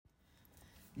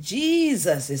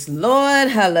Jesus is Lord.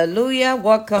 Hallelujah.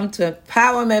 Welcome to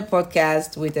Empowerment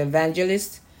Podcast with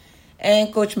Evangelist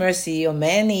and Coach Mercy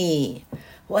Omeni.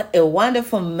 What a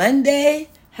wonderful Monday.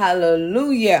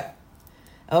 Hallelujah.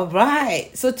 All right.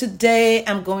 So today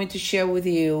I'm going to share with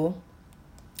you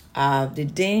the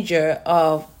danger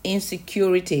of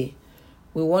insecurity.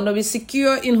 We want to be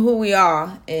secure in who we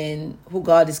are and who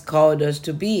God has called us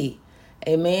to be.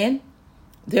 Amen.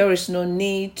 There is no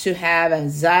need to have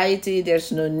anxiety.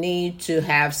 There's no need to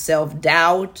have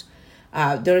self-doubt.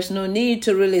 There's no need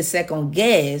to really second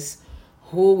guess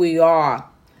who we are.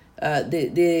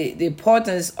 The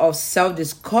importance of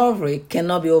self-discovery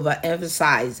cannot be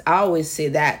overemphasized. I always say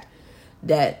that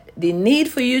the need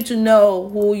for you to know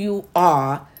who you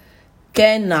are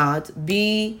cannot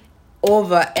be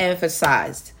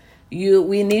overemphasized.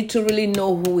 We need to really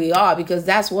know who we are, because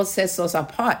that's what sets us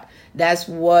apart. That's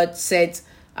what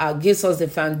gives us the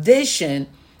foundation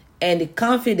and the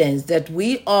confidence that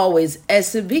we always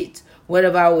exhibit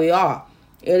wherever we are.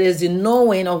 It is the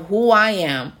knowing of who I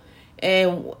am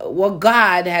and what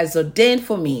God has ordained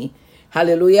for me.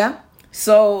 Hallelujah.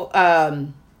 So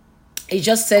it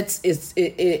just sets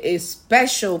a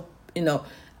special,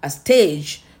 a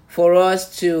stage for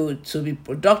us to be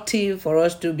productive, for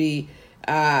us to be,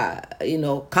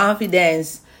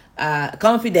 confident,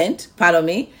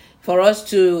 for us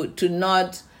to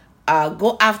not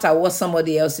go after what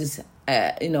somebody else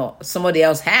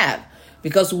have,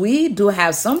 because we do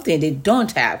have something they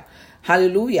don't have.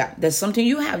 Hallelujah. There's something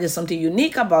you have. There's something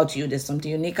unique about you. There's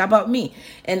something unique about me.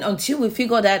 And until we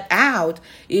figure that out,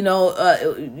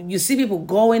 you see people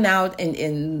going out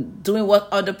and doing what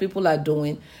other people are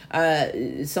doing.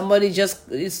 It's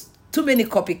too many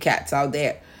copycats out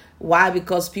there. Why?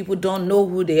 Because people don't know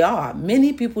who they are.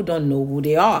 Many people don't know who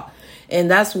they are. And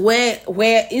that's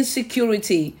where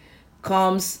insecurity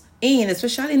comes in,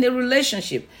 especially in a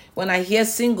relationship. When I hear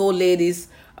single ladies,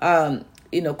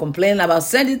 complaining about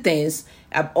certain things,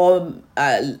 or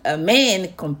a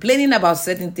man complaining about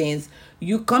certain things,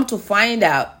 you come to find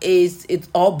out it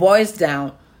all boils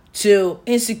down to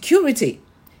insecurity.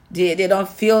 They don't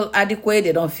feel adequate.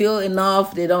 They don't feel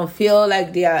enough. They don't feel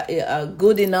like they are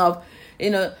good enough.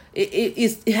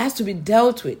 It has to be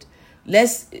dealt with.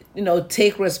 Let's,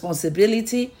 take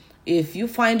responsibility. If you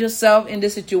find yourself in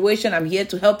this situation, I'm here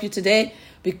to help you today,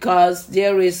 because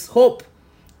there is hope.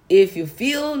 If you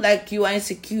feel like you are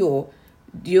insecure,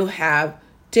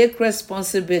 take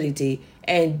responsibility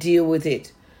and deal with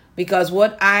it. Because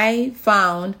what I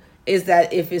found is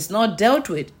that if it's not dealt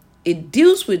with, it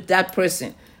deals with that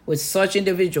person, with such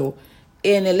individual,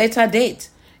 in a later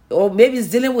date, or maybe it's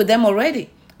dealing with them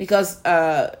already, because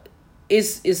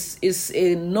it's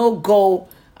a no-go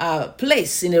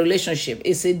place in a relationship.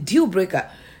 It's a deal breaker.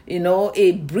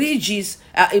 It brings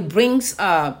it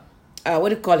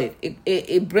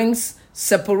brings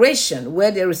separation where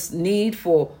there is need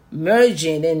for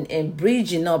merging and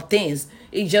bridging up things.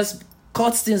 It just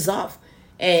cuts things off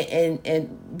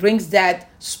and brings that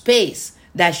space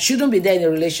that shouldn't be there in a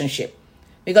relationship.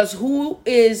 Because who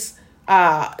is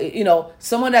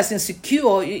someone that's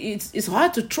insecure, it's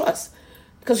hard to trust,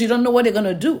 because you don't know what they're going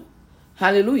to do.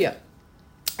 Hallelujah.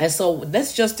 And so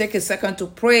let's just take a second to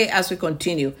pray as we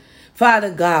continue.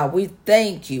 Father God, we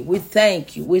thank you. We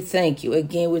thank you. We thank you.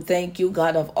 Again, we thank you,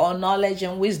 God of all knowledge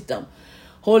and wisdom.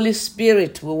 Holy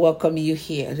Spirit, we welcome you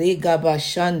here. I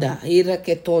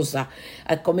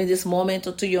commit this moment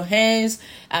into your hands.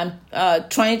 I'm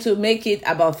trying to make it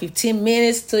about 15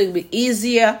 minutes to be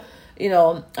easier.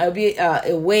 It'll be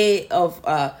a way of,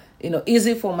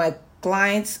 easy for my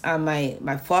clients and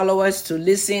my followers to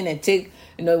listen and take,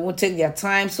 it won't take their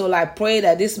time. So I pray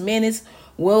that these minutes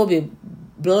will be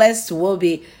blessed, will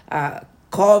be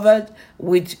covered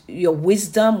with your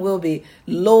wisdom, will be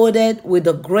loaded with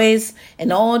the grace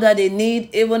and all that they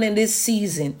need, even in this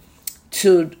season,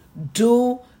 to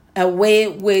do away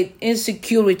with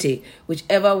insecurity,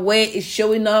 whichever way is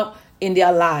showing up in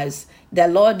their lives. That,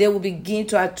 Lord, they will begin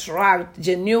to attract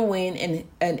genuine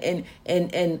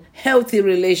and healthy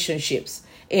relationships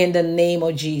in the name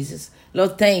of Jesus.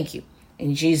 Lord, thank you.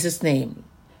 In Jesus' name,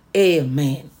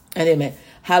 amen and amen.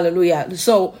 Hallelujah.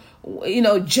 So,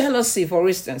 jealousy, for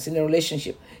instance, in a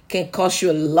relationship can cause you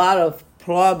a lot of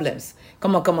problems.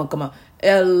 Come on.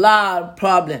 A lot of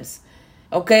problems.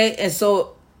 Okay? And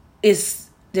so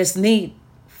there's need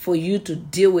for you to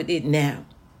deal with it now.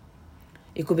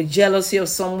 It could be jealousy of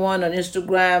someone on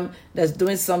Instagram that's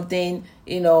doing something,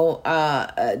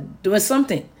 doing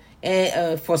something.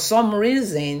 And for some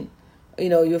reason,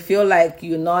 you feel like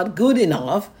you're not good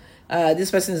enough.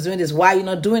 This person is doing this. Why are you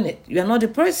not doing it? You're not the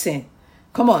person.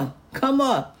 Come on.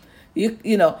 You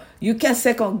can't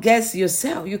second guess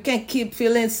yourself. You can't keep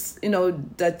feeling,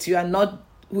 that you are not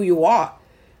who you are.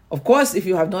 Of course, if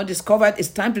you have not discovered, it's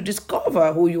time to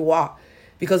discover who you are,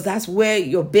 because that's where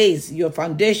your base, your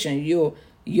foundation, your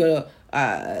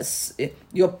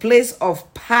place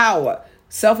of power,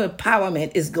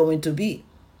 self-empowerment is going to be.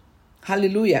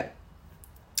 Hallelujah.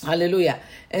 Hallelujah.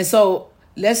 And so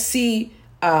let's see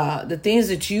the things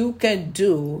that you can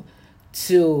do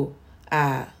to,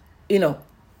 to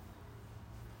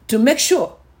make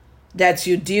sure that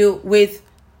you deal with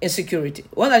insecurity.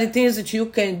 What are the things that you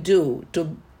can do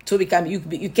to become,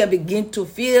 you can begin to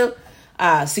feel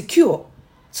secure,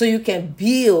 so you can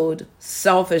build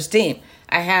self-esteem?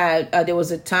 I had, there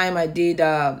was a time I did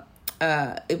a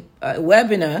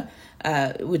webinar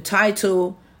with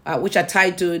title, which I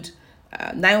titled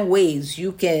 9 ways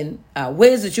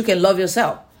ways that you can love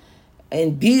yourself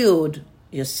and build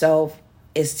your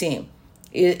self-esteem.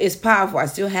 It's powerful. I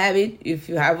still have it. If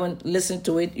you haven't listened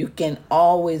to it, you can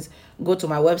always go to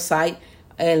my website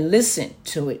and listen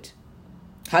to it.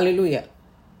 Hallelujah.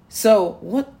 So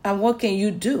what can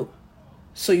you do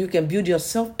so you can build your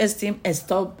self-esteem and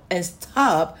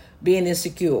stop being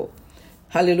insecure?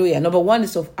 Hallelujah. Number 1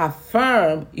 is to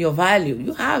affirm your value.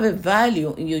 You have a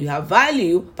value in you. You have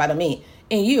value,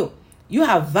 in you. You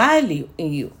have value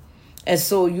in you. And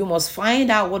so you must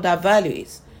find out what that value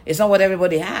is. It's not what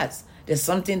everybody has. There's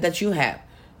something that you have.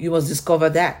 You must discover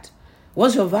that.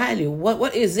 What's your value?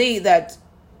 What is it that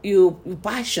you're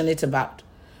passionate about?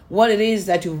 What it is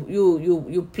that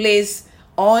you place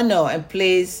honor and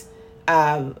place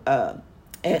what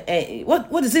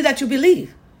is it that you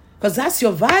believe? Because that's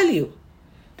your value.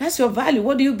 That's your value.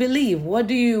 What do you believe? What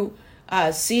do you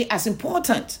see as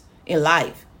important in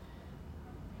life?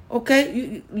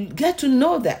 Okay, you get to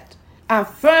know that.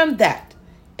 Affirm that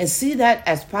and see that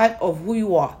as part of who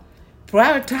you are.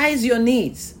 Prioritize your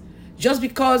needs. Just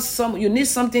because you need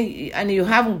something and you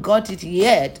haven't got it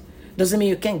yet doesn't mean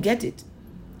you can't get it.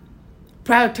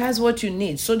 Prioritize what you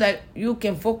need so that you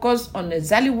can focus on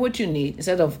exactly what you need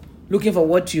instead of looking for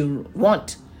what you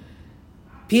want.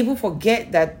 People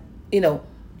forget that,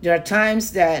 there are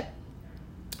times that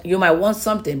you might want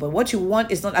something, but what you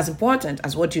want is not as important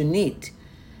as what you need.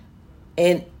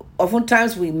 And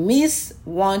oftentimes we miss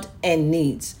want and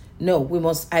needs. No, we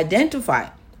must identify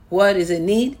what is a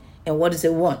need and what is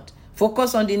a want.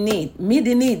 Focus on the need. Meet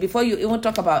the need before you even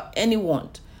talk about any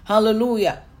want.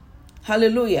 Hallelujah.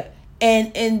 Hallelujah.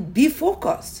 And be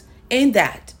focused in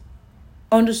that.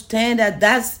 Understand that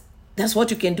that's what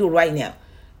you can do right now.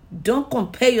 Don't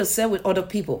compare yourself with other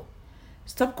people.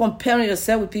 Stop comparing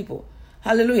yourself with people.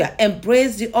 Hallelujah.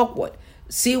 Embrace the awkward.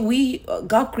 See,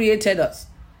 God created us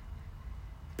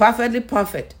perfectly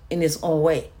perfect in His own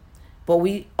way. But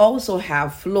we also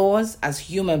have flaws as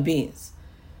human beings.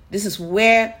 This is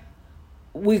where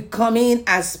we come in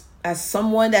as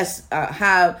someone that's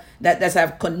have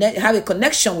a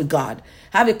connection with God,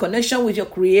 have a connection with your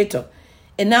Creator,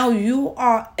 and now you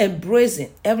are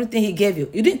embracing everything He gave you.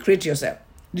 You didn't create yourself.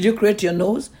 Did you create your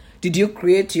nose? Did you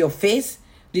create your face?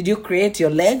 Did you create your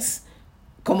legs?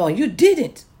 Come on, you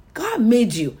didn't. God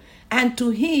made you, and to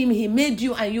Him He made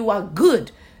you, and you are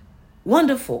good,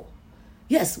 wonderful.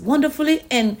 Yes, wonderfully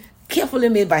and carefully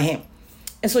made by Him.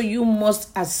 And so you must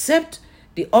accept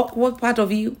the awkward part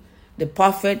of you, the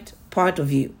perfect part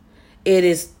of you. It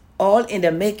is all in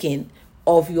the making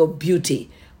of your beauty,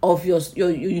 of your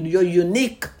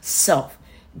unique self.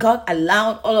 God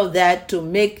allowed all of that to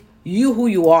make you who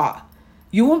you are.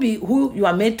 You won't be who you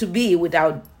are meant to be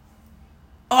without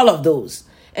all of those.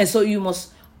 And so you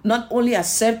must not only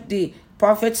accept the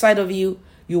perfect side of you,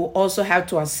 you also have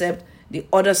to accept the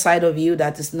other side of you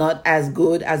that is not as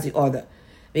good as the other.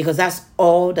 Because that's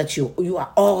all that you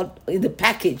are all in the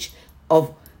package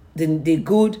of the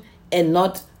good and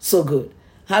not so good.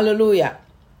 Hallelujah.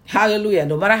 Hallelujah.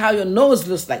 No matter how your nose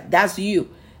looks like, that's you.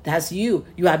 That's you.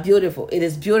 You are beautiful. It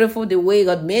is beautiful the way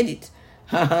God made it.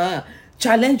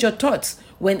 Challenge your thoughts.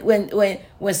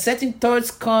 When certain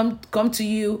thoughts come to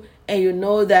you and you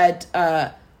know that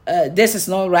this is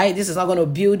not right, this is not going to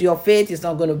build your faith, it's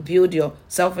not going to build your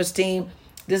self-esteem,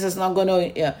 this is not going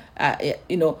to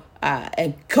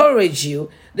encourage you,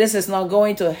 this is not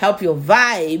going to help your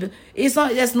vibe.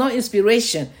 There's no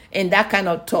inspiration in that kind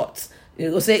of thoughts.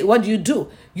 You say, what do?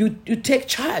 You take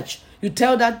charge. You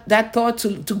tell that thought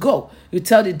to go. You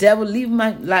tell the devil, leave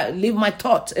my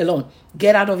thoughts alone.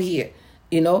 Get out of here.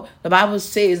 The Bible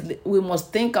says we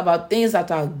must think about things that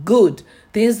are good,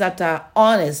 things that are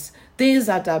honest, things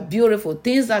that are beautiful,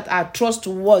 things that are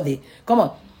trustworthy. Come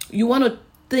on. You want to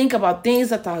think about things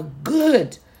that are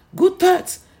good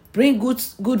thoughts. Bring good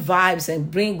vibes and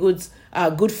bring good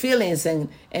good feelings and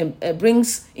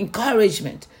brings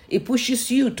encouragement. It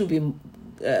pushes you to be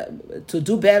to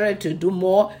do better, to do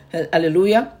more.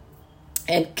 Hallelujah.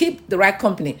 And keep the right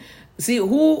company. See,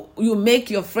 who you make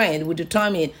your friend will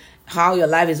determine how your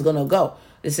life is going to go.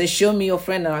 They say, show me your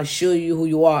friend and I'll show you who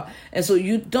you are. And so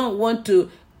you don't want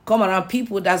to come around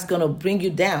people that's going to bring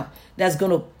you down, that's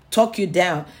going to talk you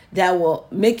down, that will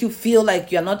make you feel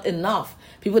like you're not enough.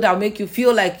 People that will make you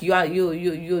feel like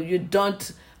you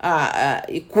don't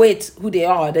equate who they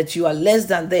are, that you are less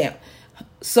than them.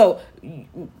 So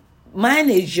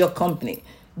manage your company.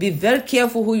 Be very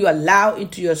careful who you allow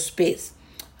into your space.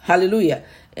 Hallelujah.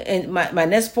 And my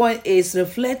next point is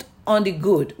reflect on the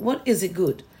good. What is it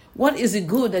good? What is it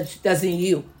good that's in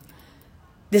you?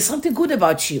 There's something good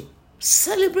about you.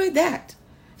 Celebrate that.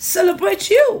 Celebrate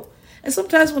you. And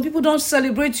sometimes when people don't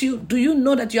celebrate you, do you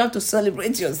know that you have to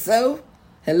celebrate yourself?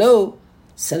 Hello?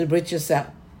 Celebrate yourself.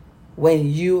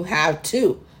 When you have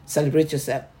to celebrate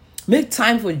yourself. Make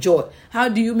time for joy. How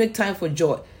do you make time for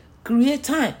joy? Create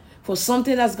time for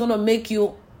something that's going to make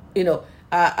you,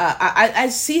 I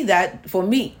see that for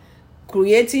me,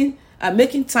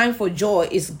 making time for joy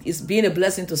is being a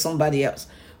blessing to somebody else.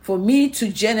 For me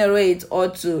to generate or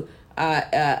to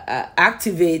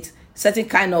activate certain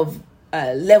kind of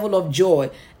level of joy,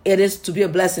 it is to be a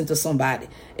blessing to somebody.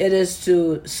 It is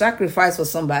to sacrifice for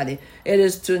somebody. It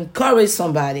is to encourage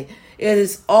somebody. It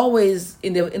is always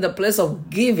in the place of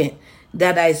giving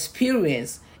that I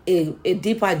experience a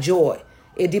deeper joy,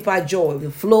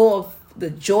 the flow of the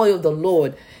joy of the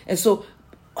Lord. And so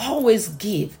always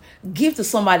give to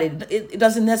somebody. It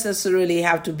doesn't necessarily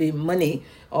have to be money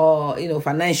or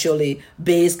financially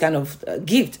based kind of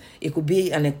gift. It could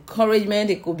be an encouragement.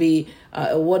 It could be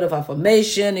a word of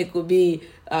affirmation. It could be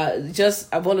just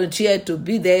a volunteer to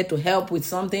be there to help with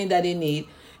something that they need.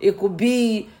 It could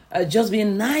be just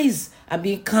being nice and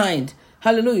being kind.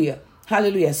 Hallelujah.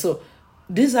 Hallelujah. So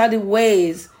these are the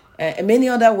ways, and many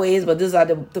other ways, but these are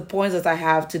the points that I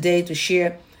have today to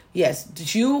share. Yes,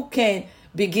 you can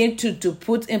begin to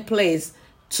put in place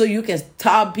so you can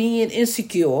stop being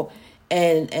insecure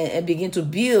and begin to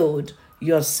build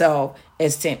your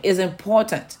self-esteem. It's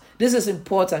important. This is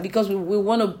important because we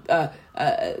want to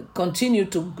continue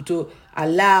to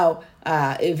allow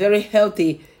a very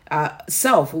healthy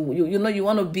self. You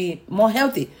want to be more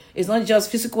healthy. It's not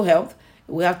just physical health.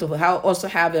 We have to also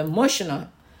have emotional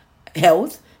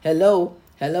health. Hello.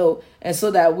 And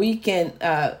so that we can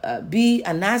be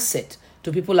an asset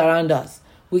to people around us.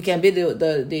 We can be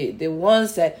the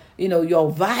ones that,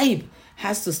 your vibe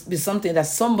has to be something that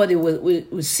somebody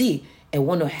will see and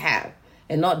want to have.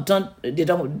 And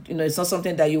it's not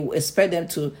something that you expect them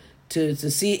to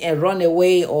see and run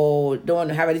away or don't want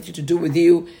to have anything to do with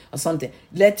you or something.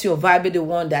 Let your vibe be the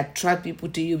one that attract people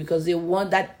to you because they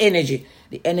want that energy,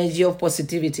 the energy of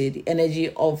positivity, the energy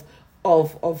of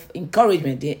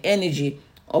encouragement, the energy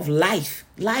of life.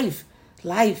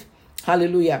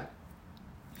 Hallelujah.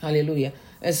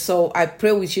 And so I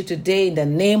pray with you today in the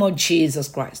name of Jesus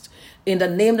Christ. In the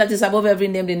name that is above every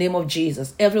name, the name of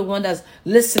Jesus. Everyone that's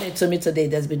listening to me today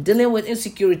that's been dealing with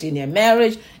insecurity in their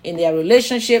marriage, in their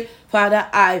relationship, Father,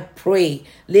 I pray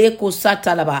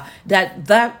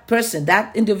that person,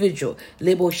 that individual,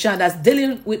 that's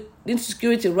dealing with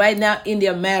insecurity right now in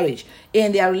their marriage,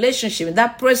 in their relationship, and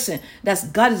that person that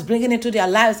God is bringing into their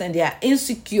lives and they are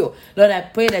insecure. Lord, I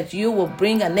pray that you will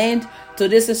bring an end to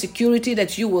this insecurity,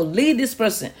 that you will lead this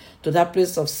person to that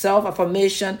place of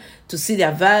self-affirmation, to see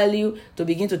their value, to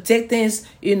begin to take things,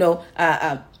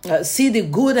 see the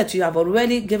good that you have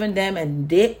already given them, and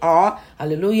they are,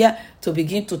 hallelujah, to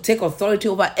begin to take authority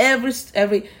over every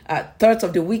thought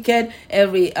of the wicked,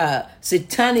 every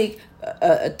satanic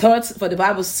thoughts. For the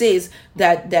Bible says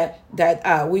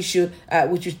that we should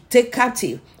take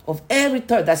captive of every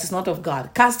thought that is not of God,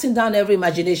 casting down every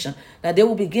imagination, that they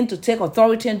will begin to take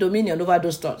authority and dominion over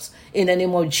those thoughts in the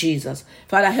name of Jesus.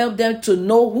 Father, help them to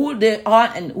know who they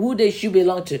are and who they should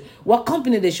belong to, what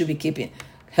company they should be keeping.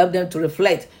 Help them to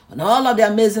reflect on all of the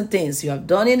amazing things you have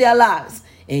done in their lives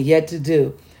and yet to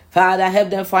do. Father,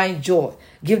 help them find joy.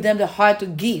 Give them the heart to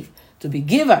give, to be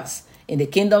givers in the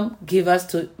kingdom. Give us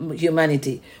to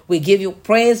humanity. We give you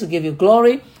praise. We give you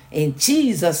glory in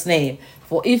Jesus' name.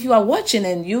 For if you are watching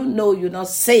and you know you're not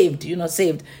saved,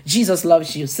 Jesus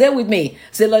loves you. Say with me.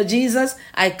 Say, Lord Jesus,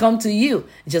 I come to you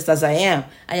just as I am.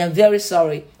 I am very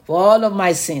sorry for all of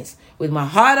my sins. With my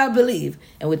heart I believe,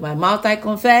 and with my mouth I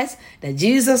confess that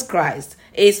Jesus Christ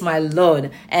is my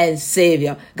Lord and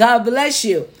Savior. God bless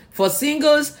you. For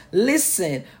singles,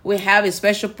 listen, we have a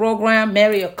special program.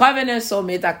 Marry Your Covenant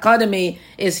Soulmate Academy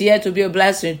is here to be a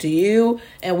blessing to you.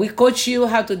 And we coach you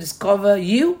how to discover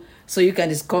you so you can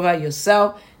discover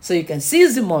yourself, so you can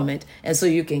seize the moment, and so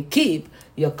you can keep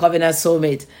your covenant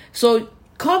soulmate. So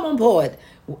come on board.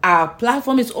 Our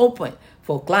platform is open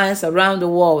for clients around the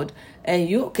world, and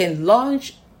you can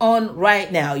launch on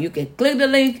right now. You can click the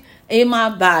link in my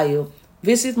bio.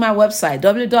 Visit my website,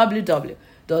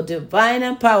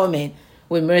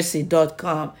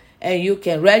 www.divineempowermentwithmercy.com, and you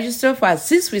can register for a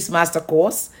 6-week master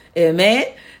course. Amen.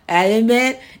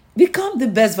 Amen. Become the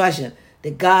best version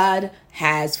that God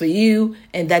has for you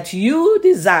and that you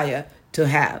desire to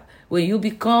have. When you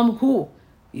become who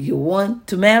you want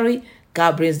to marry,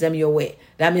 God brings them your way.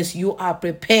 That means you are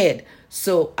prepared.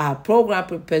 So our program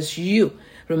prepares you.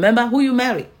 Remember, who you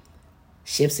marry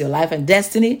shapes your life and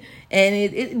destiny, and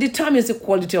it determines the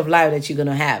quality of life that you're going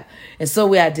to have. And so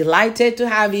we are delighted to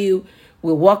have you.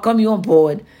 We welcome you on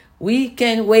board. We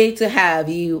can't wait to have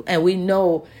you, and we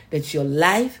know that your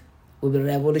life will be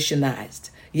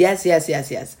revolutionized. Yes.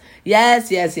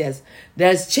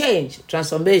 There's change,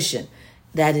 transformation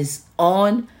that is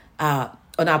on our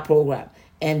program,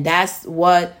 and that's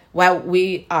what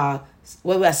we are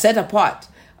set apart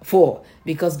for,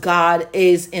 because God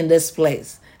is in this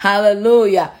place.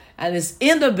 Hallelujah. And it's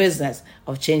in the business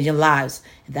of changing lives.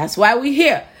 That's why we're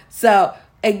here. So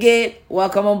again,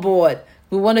 welcome on board.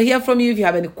 We want to hear from you. If you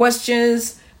have any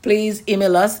questions, please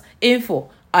email us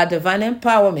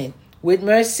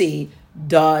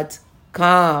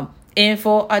info@divineempowermentwithmercy.com.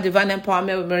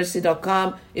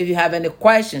 info@divineempowermentwithmercy.com if you have any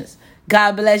questions.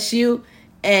 God bless you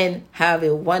and have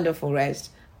a wonderful rest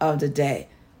of the day.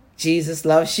 Jesus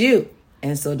loves you,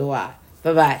 and so do I.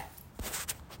 Bye-bye.